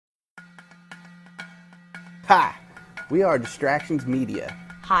Hi, we are Distractions Media.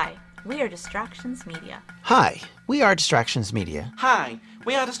 Hi, we are Distractions Media. Hi, we are Distractions Media. Hi,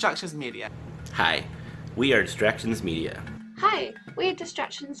 we are Distractions Media. Hi, we are Distractions Media. Hi, we are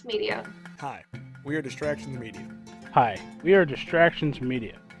Distractions Media. Hi, we are Distractions Media. Hi, we are Distractions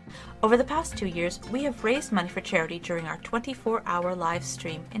Media. Over the past 2 years, we have raised money for charity during our 24-hour live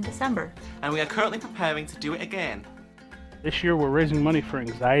stream in December. And we are currently preparing to do it again. This year we're raising money for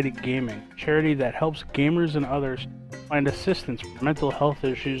Anxiety Gaming, a charity that helps gamers and others find assistance for mental health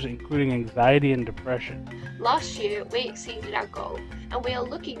issues including anxiety and depression. Last year, we exceeded our goal, and we are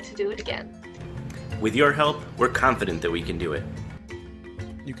looking to do it again. With your help, we're confident that we can do it.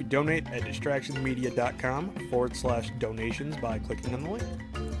 You can donate at distractionsmedia.com/donations by clicking on the link.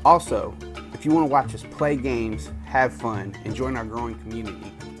 Also, if you want to watch us play games, have fun, and join our growing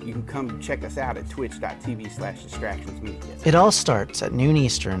community, you can come check us out at twitch.tv/distractionsmedia. It all starts at noon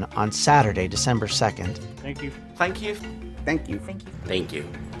Eastern on Saturday, December 2nd. Thank you. Thank you. Thank you. Thank you. Thank you.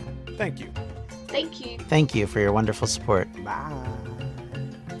 Thank you. Thank you. Thank you for your wonderful support. Bye.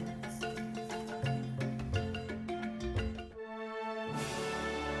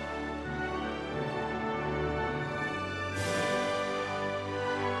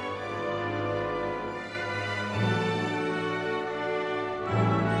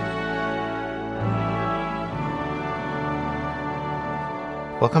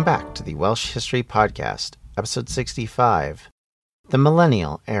 Welcome back to the Welsh History Podcast, episode 65, The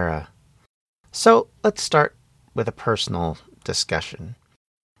Millennial Era. So, let's start with a personal discussion.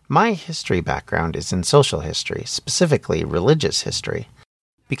 My history background is in social history, specifically religious history.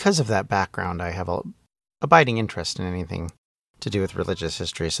 Because of that background, I have an abiding interest in anything to do with religious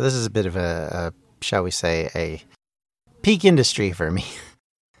history, so this is a bit of a shall we say, a peak industry for me.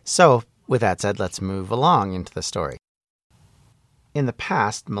 So, with that said, let's move along into the story. In the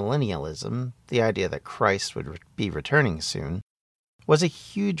past, millennialism, the idea that Christ would be returning soon, was a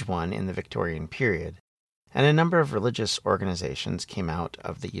huge one in the Victorian period, and a number of religious organizations came out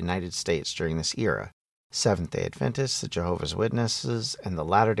of the United States during this era. Seventh-day Adventists, the Jehovah's Witnesses, and the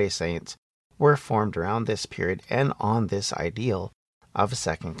Latter-day Saints were formed around this period and on this ideal of a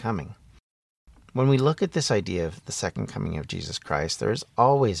second coming. When we look at this idea of the second coming of Jesus Christ, there has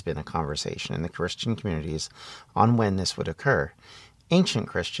always been a conversation in the Christian communities on when this would occur. Ancient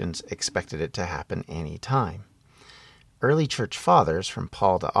Christians expected it to happen any time. Early church fathers, from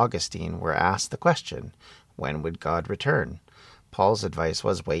Paul to Augustine, were asked the question, when would God return? Paul's advice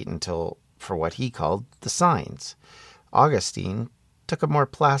was wait until for what he called the signs. Augustine took a more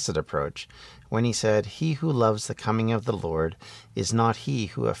placid approach when he said, he who loves the coming of the Lord is not he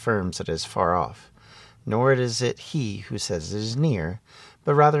who affirms it is far off, nor is it he who says it is near,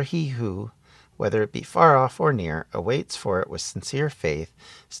 but rather he who, whether it be far off or near, awaits for it with sincere faith,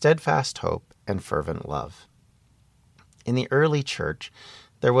 steadfast hope, and fervent love. In the early church,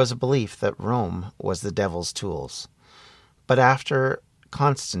 there was a belief that Rome was the devil's tools. But after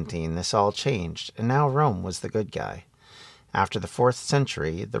Constantine, this all changed, and now Rome was the good guy. After the 4th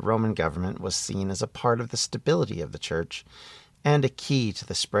century, the Roman government was seen as a part of the stability of the church and a key to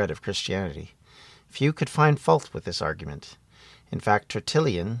the spread of Christianity. Few could find fault with this argument. In fact,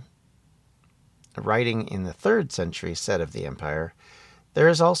 Tertullian, writing in the 3rd century, said of the empire, there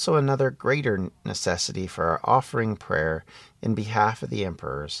is also another greater necessity for our offering prayer in behalf of the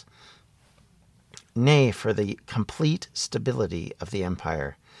emperors, nay, for the complete stability of the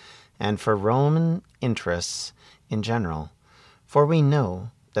empire, and for Roman interests in general. For we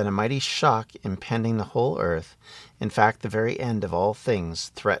know that a mighty shock impending the whole earth, in fact the very end of all things,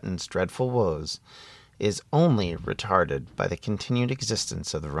 threatens dreadful woes, is only retarded by the continued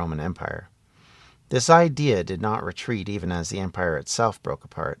existence of the Roman Empire. This idea did not retreat even as the empire itself broke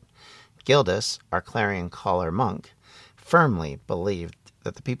apart. Gildas, our clarion caller monk, firmly believed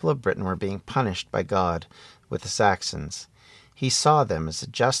that the people of Britain were being punished by God with the Saxons. He saw them as a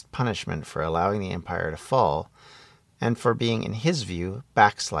just punishment for allowing the empire to fall, and for being, in his view,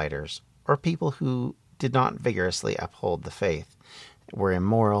 backsliders, or people who did not vigorously uphold the faith, were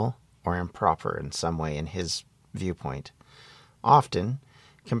immoral or improper in some way in his viewpoint. Often,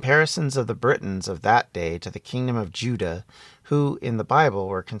 comparisons of the Britons of that day to the kingdom of Judah, who in the Bible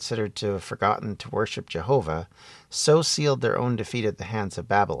were considered to have forgotten to worship Jehovah, so sealed their own defeat at the hands of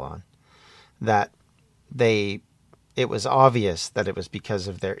Babylon, that it was obvious that it was because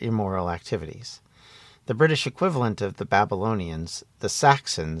of their immoral activities. The British equivalent of the Babylonians, the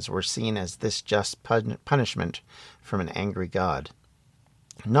Saxons, were seen as this just punishment from an angry God,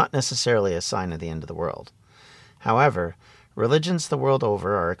 not necessarily a sign of the end of the world. However, religions the world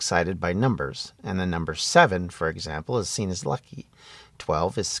over are excited by numbers, and the number 7, for example, is seen as lucky.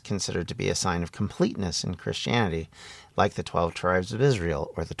 12 is considered to be a sign of completeness in Christianity, like the 12 tribes of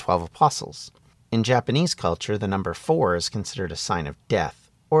Israel or the 12 apostles. In Japanese culture, the number 4 is considered a sign of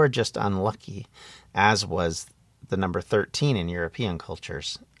death, or just unlucky, as was the number 13 in European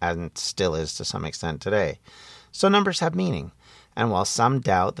cultures, and still is to some extent today. So numbers have meaning, and while some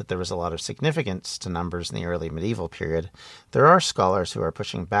doubt that there was a lot of significance to numbers in the early medieval period, there are scholars who are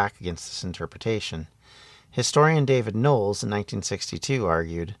pushing back against this interpretation. Historian David Knowles in 1962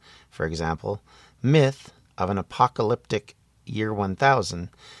 argued, for example, myth of an apocalyptic year 1000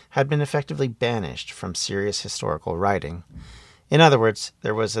 had been effectively banished from serious historical writing. In other words,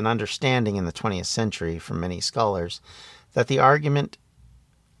 there was an understanding in the 20th century from many scholars that the argument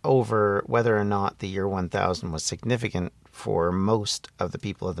over whether or not the year 1000 was significant for most of the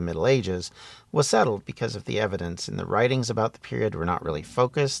people of the Middle Ages was settled because of the evidence in the writings about the period were not really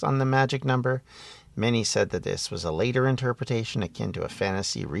focused on the magic number. Many said that this was a later interpretation akin to a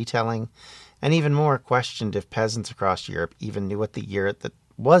fantasy retelling, and even more questioned if peasants across Europe even knew what the year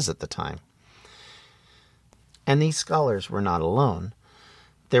was at the time. And these scholars were not alone.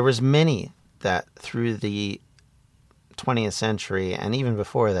 There was many that through the 20th century and even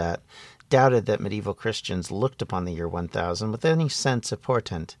before that doubted that medieval Christians looked upon the year 1000 with any sense of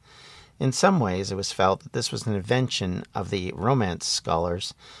portent. In some ways, it was felt that this was an invention of the Romance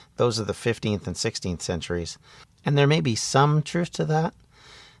scholars, those of the 15th and 16th centuries, and there may be some truth to that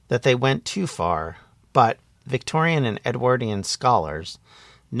they went too far, but Victorian and Edwardian scholars,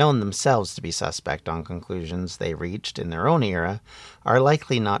 known themselves to be suspect on conclusions they reached in their own era, are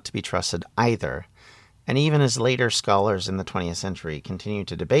likely not to be trusted either. And even as later scholars in the 20th century continue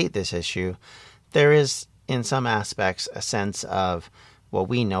to debate this issue, there is, in some aspects, a sense of, well,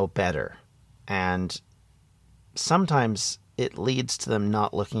 we know better. And sometimes it leads to them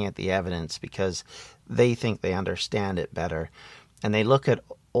not looking at the evidence because they think they understand it better. And they look at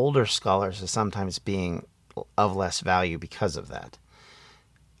older scholars as sometimes being of less value because of that.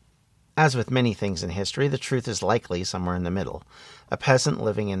 As with many things in history, the truth is likely somewhere in the middle. A peasant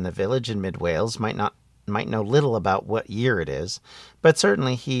living in the village in mid-Wales might know little about what year it is, but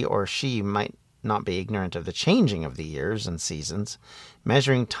certainly he or she might not be ignorant of the changing of the years and seasons.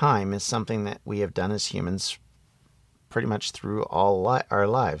 Measuring time is something that we have done as humans pretty much through all our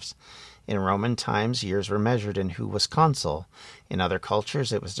lives. In Roman times, years were measured in who was consul. In other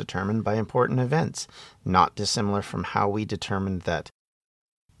cultures, it was determined by important events, not dissimilar from how we determined that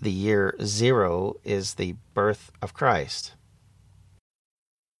the year 0 is the birth of Christ.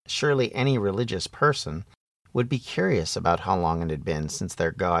 Surely any religious person would be curious about how long it had been since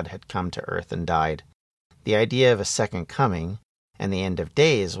their God had come to earth and died. The idea of a second coming and the end of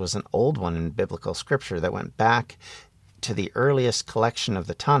days was an old one in biblical scripture that went back to the earliest collection of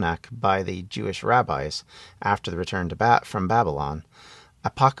the Tanakh by the Jewish rabbis after the return from Babylon.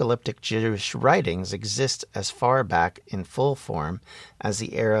 Apocalyptic Jewish writings exist as far back in full form as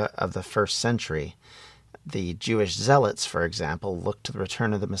the era of the 1st century. The Jewish zealots, for example, looked to the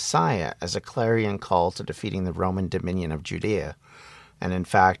return of the Messiah as a clarion call to defeating the Roman dominion of Judea, and in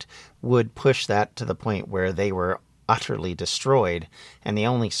fact would push that to the point where they were utterly destroyed, and the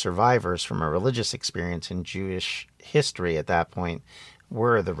only survivors from a religious experience in Jewish history at that point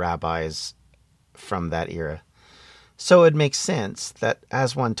were the rabbis from that era. So it makes sense that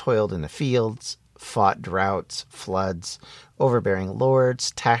as one toiled in the fields, fought droughts, floods, overbearing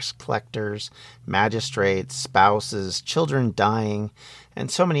lords, tax collectors, magistrates, spouses, children dying, and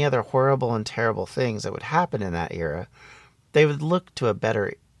so many other horrible and terrible things that would happen in that era, they would look to a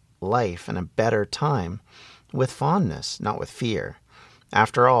better life and a better time with fondness, not with fear.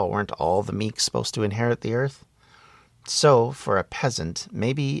 After all, weren't all the meek supposed to inherit the earth? So, for a peasant,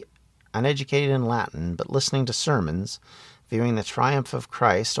 maybe uneducated in Latin, but listening to sermons, viewing the triumph of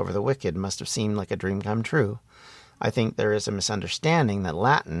Christ over the wicked must have seemed like a dream come true. I think there is a misunderstanding that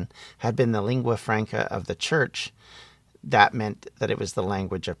Latin had been the lingua franca of the church. That meant that it was the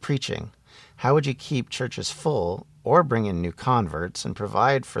language of preaching. How would you keep churches full, or bring in new converts, and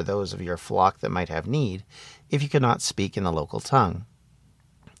provide for those of your flock that might have need, if you could not speak in the local tongue?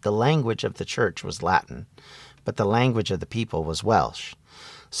 The language of the church was Latin, but the language of the people was Welsh.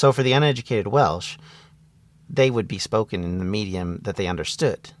 So for the uneducated Welsh, they would be spoken in the medium that they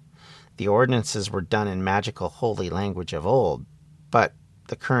understood. The ordinances were done in magical holy language of old, but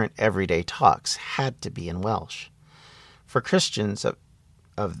the current everyday talks had to be in Welsh. For Christians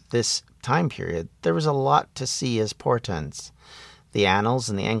of this time period, there was a lot to see as portents. The annals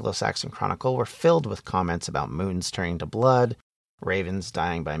in the Anglo-Saxon Chronicle were filled with comments about moons turning to blood, ravens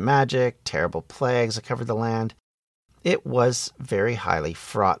dying by magic, terrible plagues that covered the land. It was very highly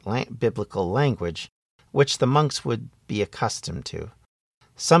fraught biblical language, which the monks would be accustomed to.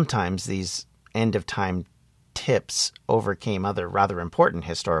 Sometimes these end-of-time tips overcame other rather important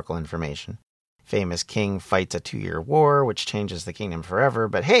historical information. Famous king fights a 2-year war, which changes the kingdom forever,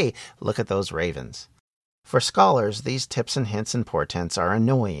 but hey, look at those ravens. For scholars, these tips and hints and portents are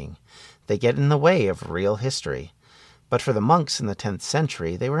annoying. They get in the way of real history. But for the monks in the 10th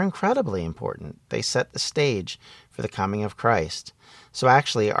century, they were incredibly important. They set the stage for the coming of Christ, so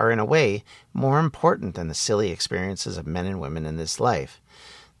actually are in a way more important than the silly experiences of men and women in this life.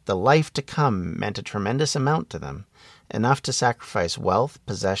 The life to come meant a tremendous amount to them, enough to sacrifice wealth,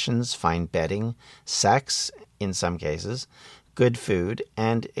 possessions, fine bedding, sex, in some cases, good food,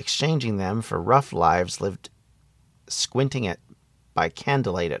 and exchanging them for rough lives lived squinting at by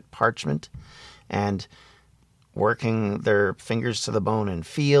candlelight at parchment, and working their fingers to the bone in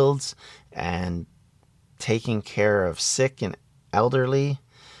fields, and taking care of sick and elderly.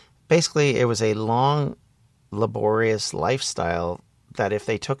 Basically, it was a long, laborious lifestyle that, if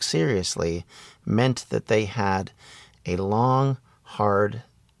they took seriously, meant that they had a long, hard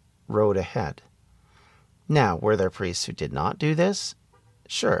road ahead. Now, were there priests who did not do this?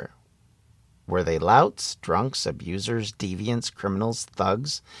 Sure. Were they louts, drunks, abusers, deviants, criminals,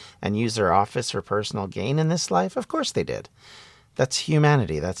 thugs, and used their office for personal gain in this life? Of course they did. That's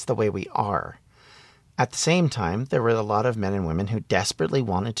humanity. That's the way we are. At the same time, there were a lot of men and women who desperately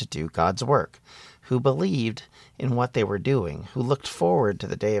wanted to do God's work, who believed in what they were doing, who looked forward to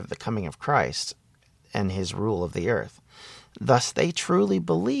the day of the coming of Christ and his rule of the earth. Thus, they truly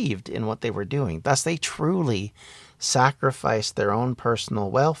believed in what they were doing. Thus, they truly sacrificed their own personal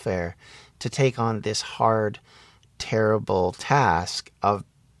welfare to take on this hard, terrible task of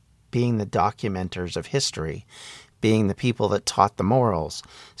being the documenters of history, being the people that taught the morals,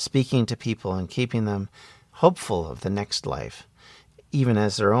 speaking to people and keeping them hopeful of the next life. Even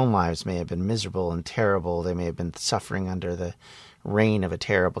as their own lives may have been miserable and terrible, they may have been suffering under the reign of a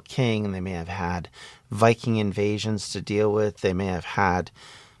terrible king, and they may have had Viking invasions to deal with. They may have had,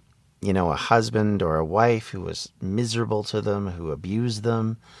 a husband or a wife who was miserable to them, who abused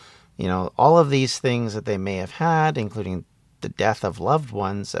them. All of these things that they may have had, including the death of loved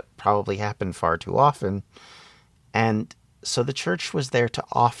ones that probably happened far too often. And so the church was there to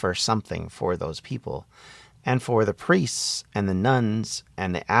offer something for those people. And for the priests and the nuns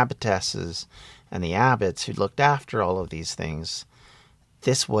and the abbotesses and the abbots who looked after all of these things,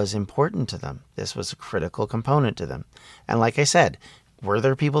 this was important to them. This was a critical component to them. And like I said, were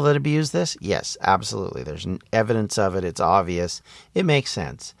there people that abused this? Yes, absolutely. There's evidence of it. It's obvious. It makes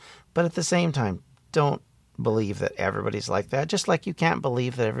sense. But at the same time, don't believe that everybody's like that. Just like you can't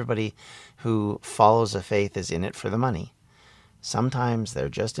believe that everybody who follows a faith is in it for the money. Sometimes they're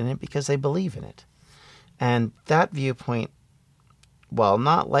just in it because they believe in it. And that viewpoint, while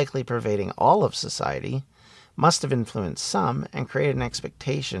not likely pervading all of society, must have influenced some and created an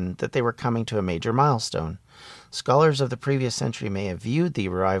expectation that they were coming to a major milestone. Scholars of the previous century may have viewed the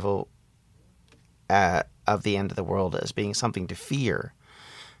arrival of the end of the world as being something to fear.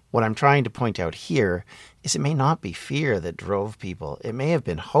 What I'm trying to point out here is it may not be fear that drove people. It may have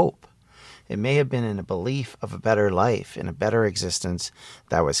been hope. It may have been in a belief of a better life, in a better existence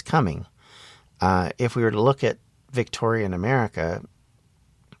that was coming. If we were to look at Victorian America,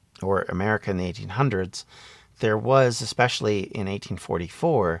 or America in the 1800s, there was, especially in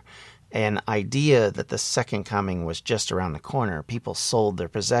 1844, an idea that the second coming was just around the corner. People sold their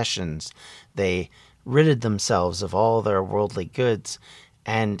possessions. They ridded themselves of all their worldly goods.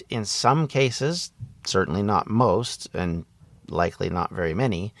 And in some cases, certainly not most, and likely not very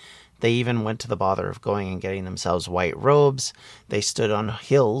many, they even went to the bother of going and getting themselves white robes. They stood on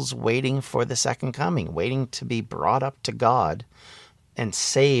hills waiting for the second coming, waiting to be brought up to God and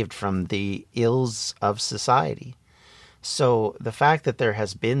saved from the ills of society. So the fact that there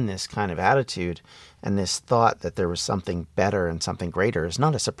has been this kind of attitude and this thought that there was something better and something greater is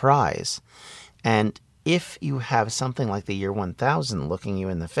not a surprise. And if you have something like the year 1000 looking you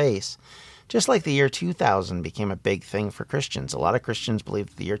in the face, just like the year 2000 became a big thing for Christians. A lot of Christians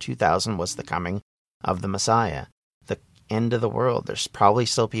believed the year 2000 was the coming of the Messiah, the end of the world. There's probably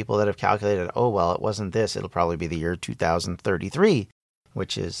still people that have calculated, it wasn't this, it'll probably be the year 2033,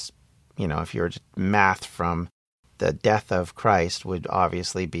 which is, if you were to math from the death of Christ, would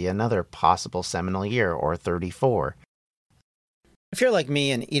obviously be another possible seminal year, or 34. If you're like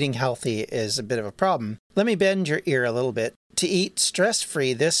me and eating healthy is a bit of a problem, let me bend your ear a little bit to eat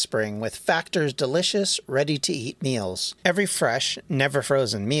stress-free this spring with Factor's delicious, ready-to-eat meals. Every fresh, never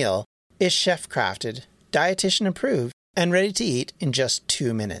frozen meal is chef-crafted, dietitian approved, and ready to eat in just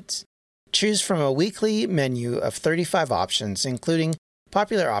 2 minutes. Choose from a weekly menu of 35 options, including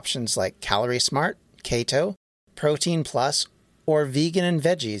popular options like Calorie Smart, Keto, Protein Plus, or vegan and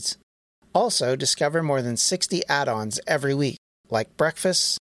veggies. Also, discover more than 60 add-ons every week, like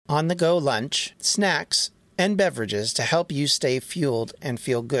breakfast, on-the-go lunch, snacks, and beverages to help you stay fueled and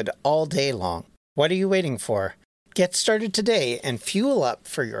feel good all day long. What are you waiting for? Get started today and fuel up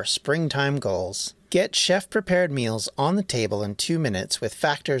for your springtime goals. Get chef-prepared meals on the table in 2 minutes with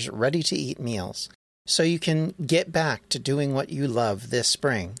Factor's ready-to-eat meals, so you can get back to doing what you love this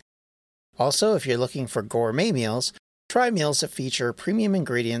spring. Also, if you're looking for gourmet meals, try meals that feature premium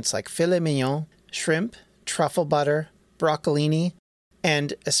ingredients like filet mignon, shrimp, truffle butter, broccolini,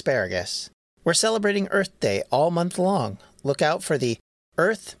 and asparagus. We're celebrating Earth Day all month long. Look out for the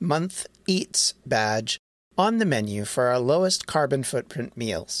Earth Month Eats badge on the menu for our lowest carbon footprint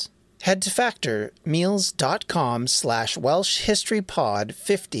meals. Head to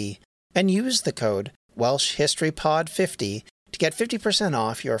factormeals.com/WelshHistoryPod50 and use the code WelshHistoryPod50 to get 50%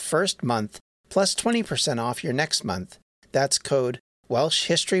 off your first month plus 20% off your next month. That's code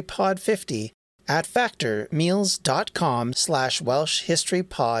WelshHistoryPod50 at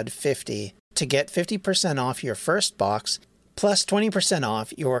factormeals.com/WelshHistoryPod50 to get 50% off your first box plus 20%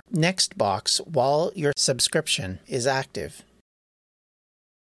 off your next box while your subscription is active.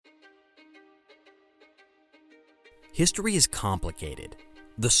 History is complicated.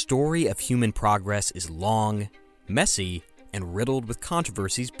 The story of human progress is long, messy, and riddled with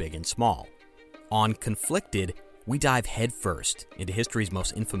controversies big and small. On Conflicted, we dive headfirst into history's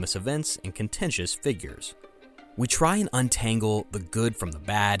most infamous events and contentious figures. We try and untangle the good from the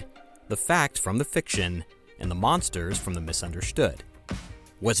bad, the fact from the fiction, and the monsters from the misunderstood.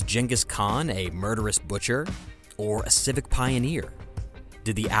 Was Genghis Khan a murderous butcher or a civic pioneer?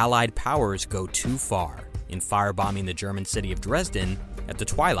 Did the Allied powers go too far in firebombing the German city of Dresden at the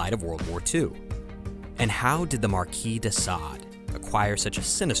twilight of World War II? And how did the Marquis de Sade acquire such a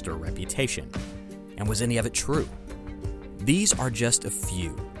sinister reputation? And was any of it true? These are just a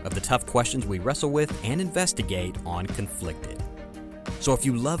few of the tough questions we wrestle with and investigate on Conflicted. So if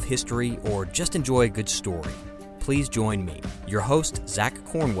you love history or just enjoy a good story, please join me, your host, Zach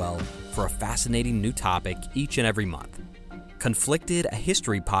Cornwell, for a fascinating new topic each and every month. Conflicted, a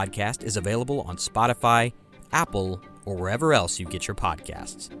history podcast, is available on Spotify, Apple, or wherever else you get your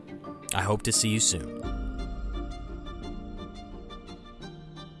podcasts. I hope to see you soon.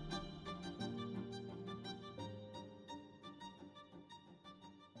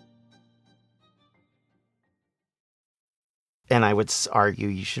 And I would argue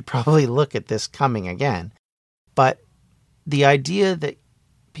you should probably look at this coming again. But the idea that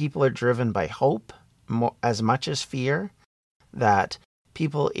people are driven by hope as much as fear, that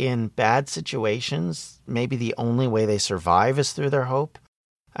people in bad situations, maybe the only way they survive is through their hope.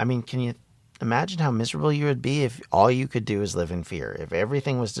 I mean, can you imagine how miserable you would be if all you could do is live in fear, if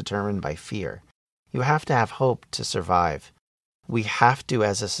everything was determined by fear? You have to have hope to survive. We have to,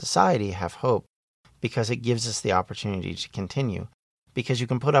 as a society, have hope, because it gives us the opportunity to continue. Because you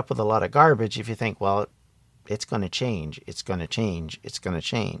can put up with a lot of garbage if you think, well, it's going to change, it's going to change, it's going to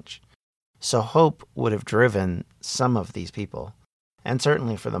change. So hope would have driven some of these people. And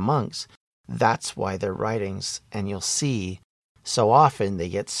certainly for the monks, that's why their writings, and you'll see so often they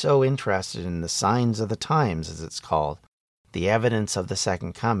get so interested in the signs of the times, as it's called, the evidence of the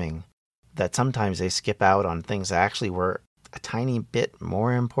second coming, that sometimes they skip out on things that actually were a tiny bit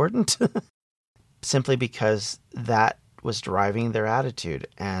more important. Simply because that was driving their attitude.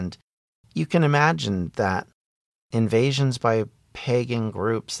 And you can imagine that invasions by pagan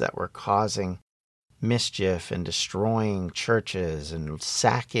groups that were causing mischief and destroying churches and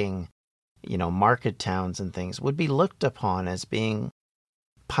sacking, market towns and things would be looked upon as being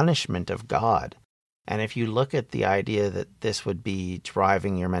punishment of God. And if you look at the idea that this would be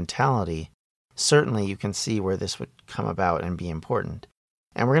driving your mentality, certainly you can see where this would come about and be important.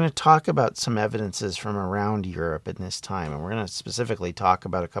 And we're going to talk about some evidences from around Europe in this time. And we're going to specifically talk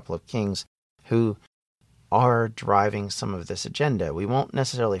about a couple of kings who are driving some of this agenda. We won't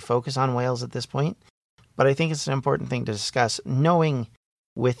necessarily focus on Wales at this point, but I think it's an important thing to discuss, knowing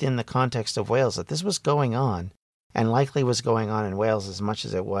within the context of Wales that this was going on, and likely was going on in Wales as much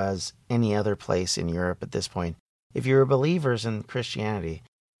as it was any other place in Europe at this point. If you're believers in Christianity,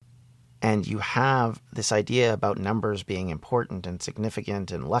 and you have this idea about numbers being important and significant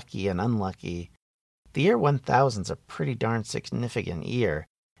and lucky and unlucky, the year 1000 is a pretty darn significant year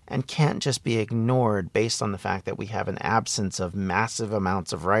and can't just be ignored based on the fact that we have an absence of massive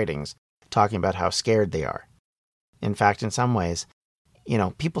amounts of writings talking about how scared they are. In fact, in some ways,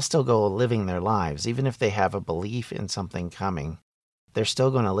 people still go living their lives. Even if they have a belief in something coming, they're still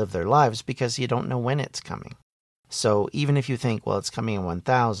going to live their lives because you don't know when it's coming. So even if you think, well, it's coming in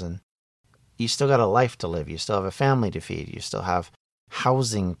 1000, you still got a life to live. You still have a family to feed. You still have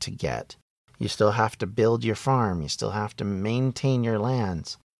housing to get. You still have to build your farm. You still have to maintain your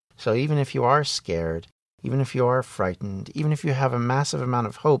lands. So even if you are scared, even if you are frightened, even if you have a massive amount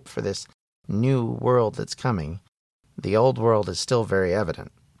of hope for this new world that's coming, the old world is still very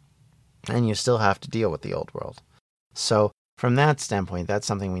evident. And you still have to deal with the old world. So from that standpoint, that's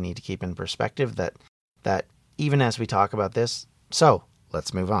something we need to keep in perspective, that even as we talk about this. So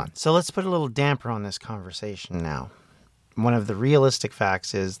let's move on. So let's put a little damper on this conversation now. One of the realistic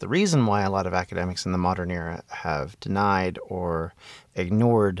facts is the reason why a lot of academics in the modern era have denied or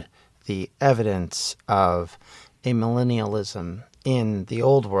ignored the evidence of a millennialism in the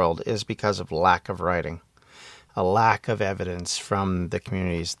old world is because of lack of writing, a lack of evidence from the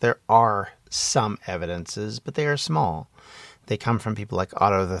communities. There are some evidences, but they are small. They come from people like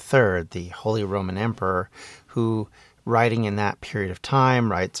Otto III, the Holy Roman Emperor, who, writing in that period of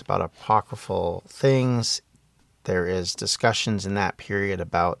time, writes about apocryphal things. There is discussions in that period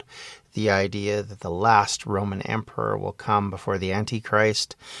about the idea that the last Roman emperor will come before the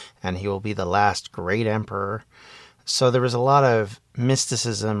Antichrist, and he will be the last great emperor. So there was a lot of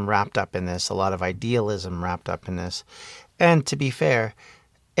mysticism wrapped up in this, a lot of idealism wrapped up in this. And to be fair,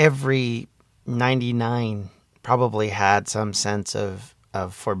 every 99 probably had some sense of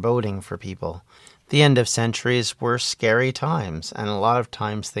foreboding for people. The end of centuries were scary times, and a lot of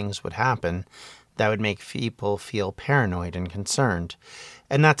times things would happen that would make people feel paranoid and concerned.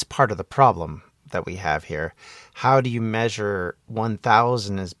 And that's part of the problem that we have here. How do you measure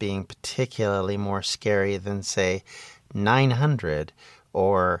 1,000 as being particularly more scary than, say, 900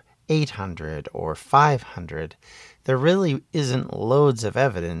 or 800 or 500? There really isn't loads of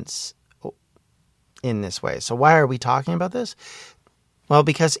evidence in this way. So why are we talking about this? Well,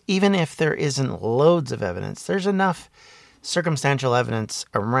 because even if there isn't loads of evidence, there's enough circumstantial evidence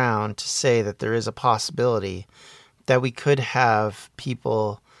around to say that there is a possibility that we could have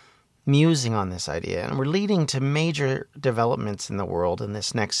people musing on this idea. And we're leading to major developments in the world in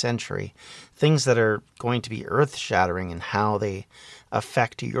this next century, things that are going to be earth-shattering in how they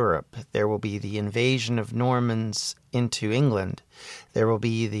affect Europe. There will be the invasion of Normans into England. There will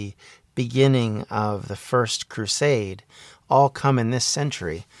be the beginning of the First Crusade, all come in this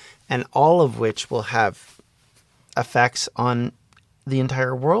century, and all of which will have effects on the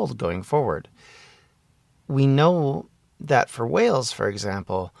entire world going forward. We know that for Wales, for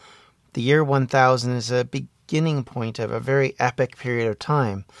example, the year 1000 is a beginning point of a very epic period of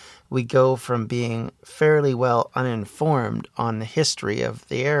time. We go from being fairly well uninformed on the history of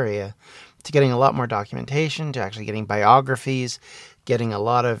the area to getting a lot more documentation, to actually getting biographies, getting a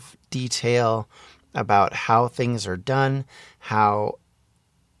lot of detail about how things are done, how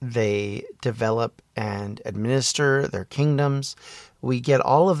they develop and administer their kingdoms. We get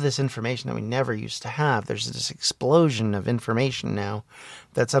all of this information that we never used to have. There's this explosion of information now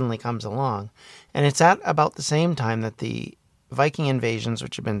that suddenly comes along. And it's at about the same time that the Viking invasions,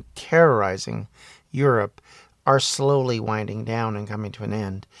 which have been terrorizing Europe, are slowly winding down and coming to an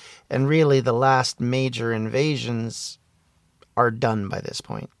end. And really, the last major invasions are done by this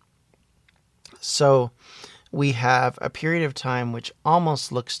point. So we have a period of time which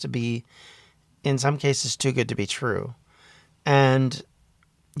almost looks to be, in some cases, too good to be true. And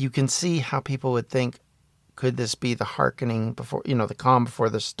you can see how people would think, could this be the hearkening before, the calm before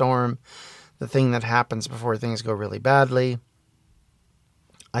the storm, the thing that happens before things go really badly?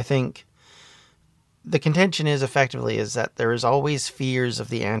 I think the contention is that there is always fears of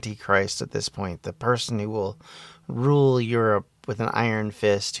the Antichrist at this point, the person who will rule Europe with an iron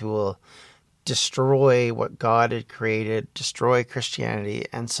fist, who will destroy what God had created, destroy Christianity.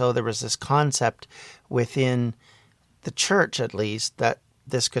 And so there was this concept within the church, at least, that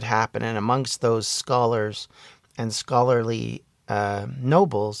this could happen. And amongst those scholars and scholarly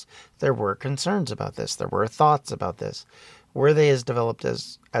nobles, there were concerns about this. There were thoughts about this. Were they as developed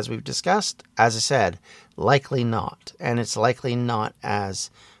as we've discussed? As I said, likely not. And it's likely not as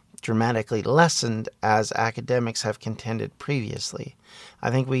dramatically lessened as academics have contended previously. I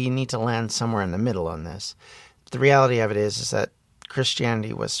think we need to land somewhere in the middle on this. The reality of it is that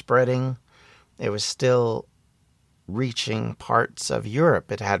Christianity was spreading. It was still reaching parts of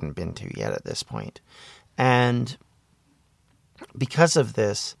Europe it hadn't been to yet at this point. And because of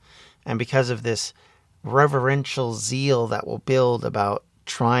this, and because of this reverential zeal that will build about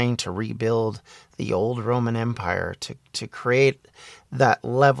trying to rebuild the old Roman Empire, to create that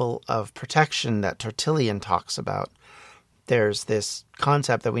level of protection that Tertullian talks about, there's this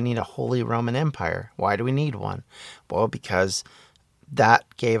concept that we need a Holy Roman Empire. Why do we need one? Well, because that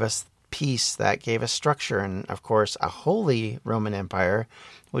gave us peace, that gave us structure. And of course, a Holy Roman Empire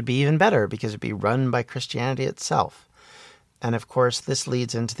would be even better because it would be run by Christianity itself. And of course, this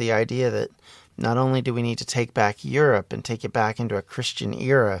leads into the idea that not only do we need to take back Europe and take it back into a Christian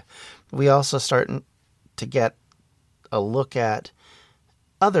era, we also start to get a look at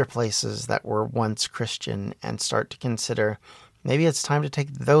other places that were once Christian and start to consider maybe it's time to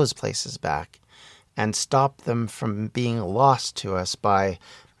take those places back and stop them from being lost to us by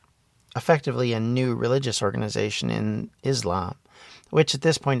effectively a new religious organization in Islam, which at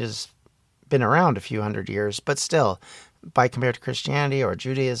this point has been around a few hundred years, but still, by compared to Christianity or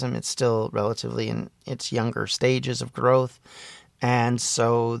Judaism, it's still relatively in its younger stages of growth. And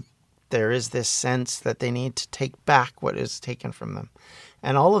so there is this sense that they need to take back what is taken from them.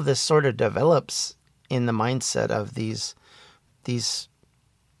 And all of this sort of develops in the mindset of these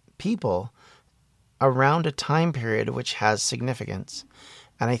people around a time period which has significance.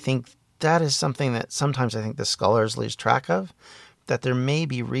 And I think that is something that sometimes I think the scholars lose track of, that there may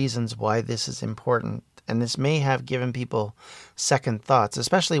be reasons why this is important. And this may have given people second thoughts,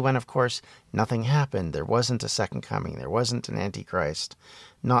 especially when, of course, nothing happened. There wasn't a second coming. There wasn't an Antichrist,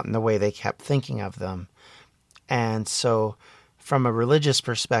 not in the way they kept thinking of them. And so from a religious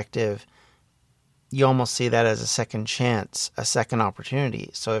perspective, you almost see that as a second chance, a second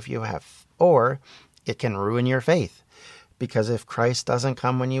opportunity. So if you have, or it can ruin your faith, because if Christ doesn't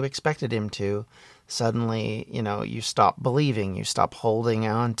come when you expected him to, suddenly, you stop believing, you stop holding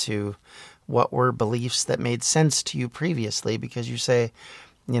on to what were beliefs that made sense to you previously, because you say,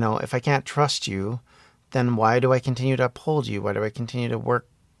 if I can't trust you, then why do I continue to uphold you? Why do I continue to work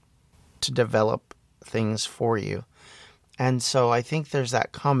to develop things for you? And so I think there's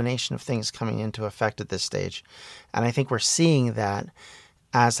that combination of things coming into effect at this stage. And I think we're seeing that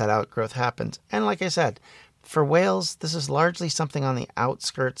as that outgrowth happens. And like I said, for Wales, this is largely something on the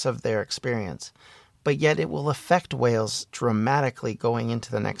outskirts of their experience. But yet it will affect Wales dramatically going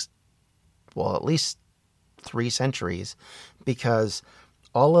into the next, at least 3 centuries, because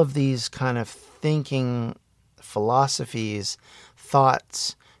all of these kind of thinking, philosophies,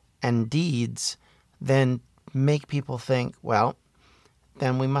 thoughts, and deeds then make people think, well,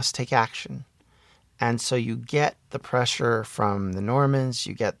 then we must take action. And so you get the pressure from the Normans,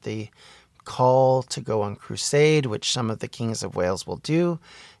 you get the call to go on crusade, which some of the kings of Wales will do.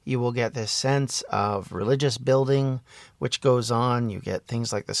 You will get this sense of religious building, which goes on. You get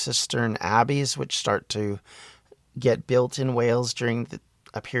things like the cistern abbeys, which start to get built in Wales during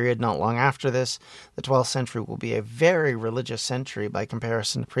a period not long after this. The 12th century will be a very religious century by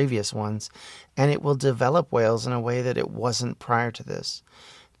comparison to previous ones, and it will develop Wales in a way that it wasn't prior to this.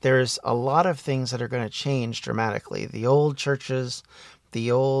 There's a lot of things that are going to change dramatically. The old churches,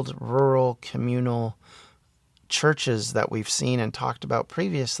 the old rural communal churches that we've seen and talked about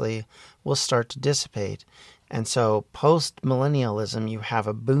previously will start to dissipate. And so post-millennialism, you have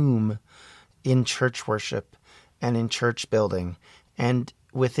a boom in church worship and in church building. And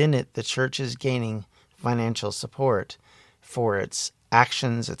within it, the church is gaining financial support for its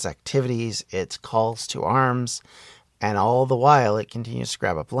actions, its activities, its calls to arms. And all the while, it continues to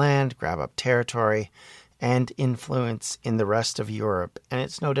grab up land, grab up territory, and influence in the rest of Europe. And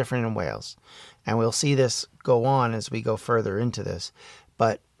it's no different in Wales. And we'll see this go on as we go further into this.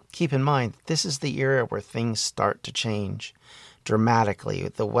 But keep in mind, this is the era where things start to change dramatically.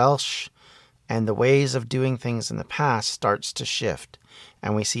 The Welsh and the ways of doing things in the past starts to shift.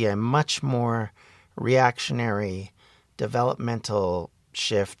 And we see a much more reactionary, developmental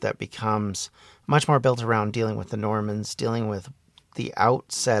shift that becomes much more built around dealing with the Normans, dealing with the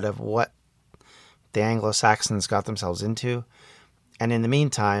outset of what the Anglo-Saxons got themselves into. And in the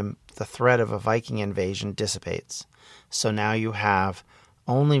meantime, the threat of a Viking invasion dissipates. So now you have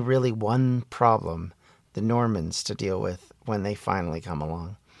only really one problem, the Normans, to deal with when they finally come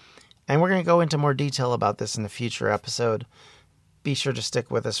along. And we're going to go into more detail about this in a future episode. Be sure to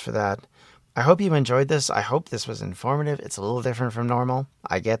stick with us for that. I hope you enjoyed this. I hope this was informative. It's a little different from normal.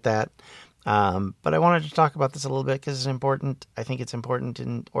 I get that. But I wanted to talk about this a little bit because it's important. I think it's important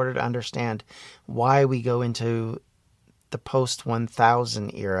in order to understand why we go into the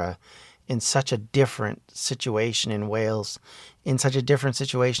post-1000 era in such a different situation in Wales, in such a different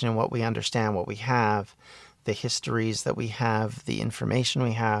situation in what we understand, what we have, the histories that we have, the information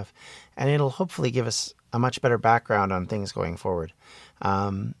we have, and it'll hopefully give us a much better background on things going forward.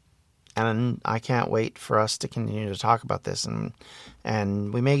 And I can't wait for us to continue to talk about this.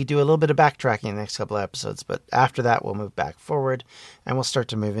 And we may do a little bit of backtracking in the next couple of episodes, but after that, we'll move back forward and we'll start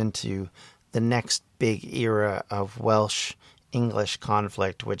to move into the next big era of Welsh-English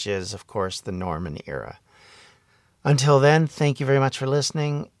conflict, which is, of course, the Norman era. Until then, thank you very much for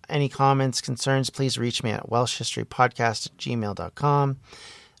listening. Any comments, concerns, please reach me at welshhistorypodcast@gmail.com.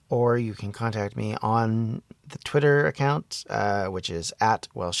 or you can contact me on the Twitter account, which is at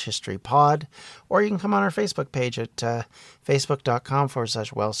Welsh History Pod, or you can come on our Facebook page at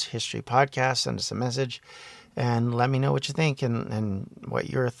facebook.com/Welsh History Podcast. Send us a message and let me know what you think and what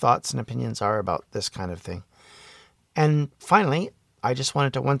your thoughts and opinions are about this kind of thing. And finally, I just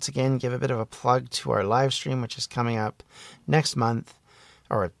wanted to once again give a bit of a plug to our live stream, which is coming up next month,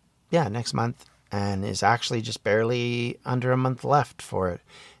 and is actually just barely under a month left for it.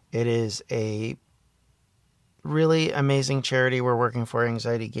 It is a really amazing charity we're working for,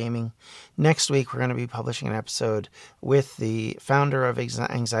 Anxiety Gaming. Next week, we're going to be publishing an episode with the founder of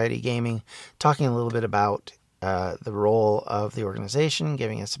Anxiety Gaming, talking a little bit about the role of the organization,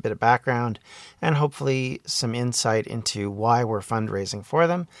 giving us a bit of background, and hopefully some insight into why we're fundraising for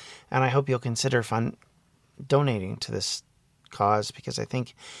them. And I hope you'll consider donating to this cause, because I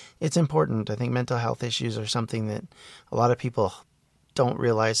think it's important. I think mental health issues are something that a lot of people don't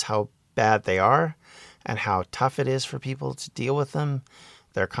realize how bad they are and how tough it is for people to deal with them.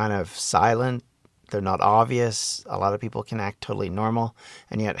 They're kind of silent. They're not obvious. A lot of people can act totally normal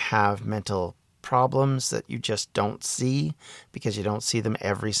and yet have mental problems that you just don't see because you don't see them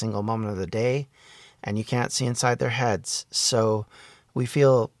every single moment of the day and you can't see inside their heads. So we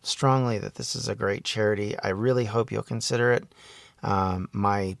feel strongly that this is a great charity. I really hope you'll consider it.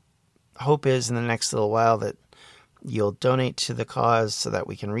 My hope is in the next little while that you'll donate to the cause so that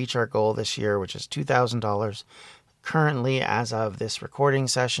we can reach our goal this year, which is $2,000. Currently, as of this recording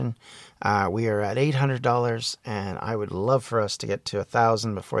session, we are at $800, and I would love for us to get to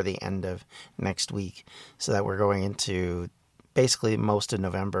 $1,000 before the end of next week, so that we're going into basically most of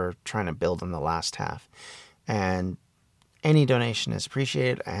November trying to build in the last half. And any donation is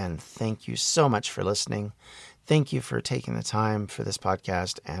appreciated, and thank you so much for listening. Thank you for taking the time for this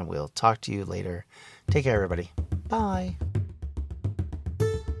podcast, and we'll talk to you later. Take care, everybody. Bye.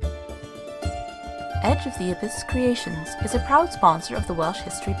 Edge of the Abyss Creations is a proud sponsor of the Welsh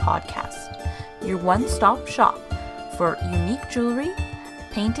History Podcast, your one-stop shop for unique jewelry,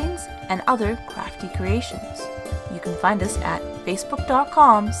 paintings, and other crafty creations. You can find us at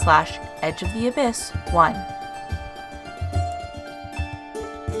facebook.com/edgeoftheabyss1.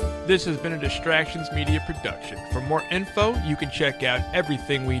 This has been a Distractions Media production. For more info, you can check out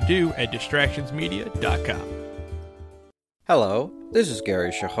everything we do at distractionsmedia.com. Hello, this is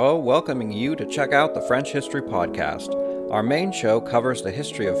Gary Chahot welcoming you to check out the French History Podcast. Our main show covers the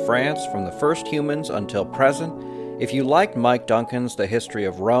history of France from the first humans until present. If you liked Mike Duncan's The History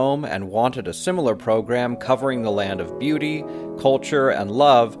of Rome and wanted a similar program covering the land of beauty, culture, and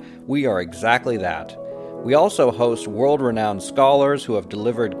love, we are exactly that. We also host world-renowned scholars who have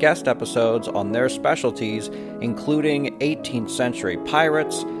delivered guest episodes on their specialties, including 18th century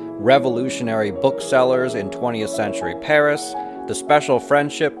pirates, revolutionary booksellers in 20th century Paris, the special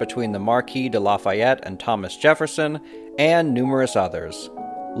friendship between the Marquis de Lafayette and Thomas Jefferson, and numerous others.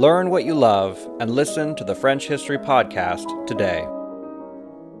 Learn what you love and listen to the French History Podcast today.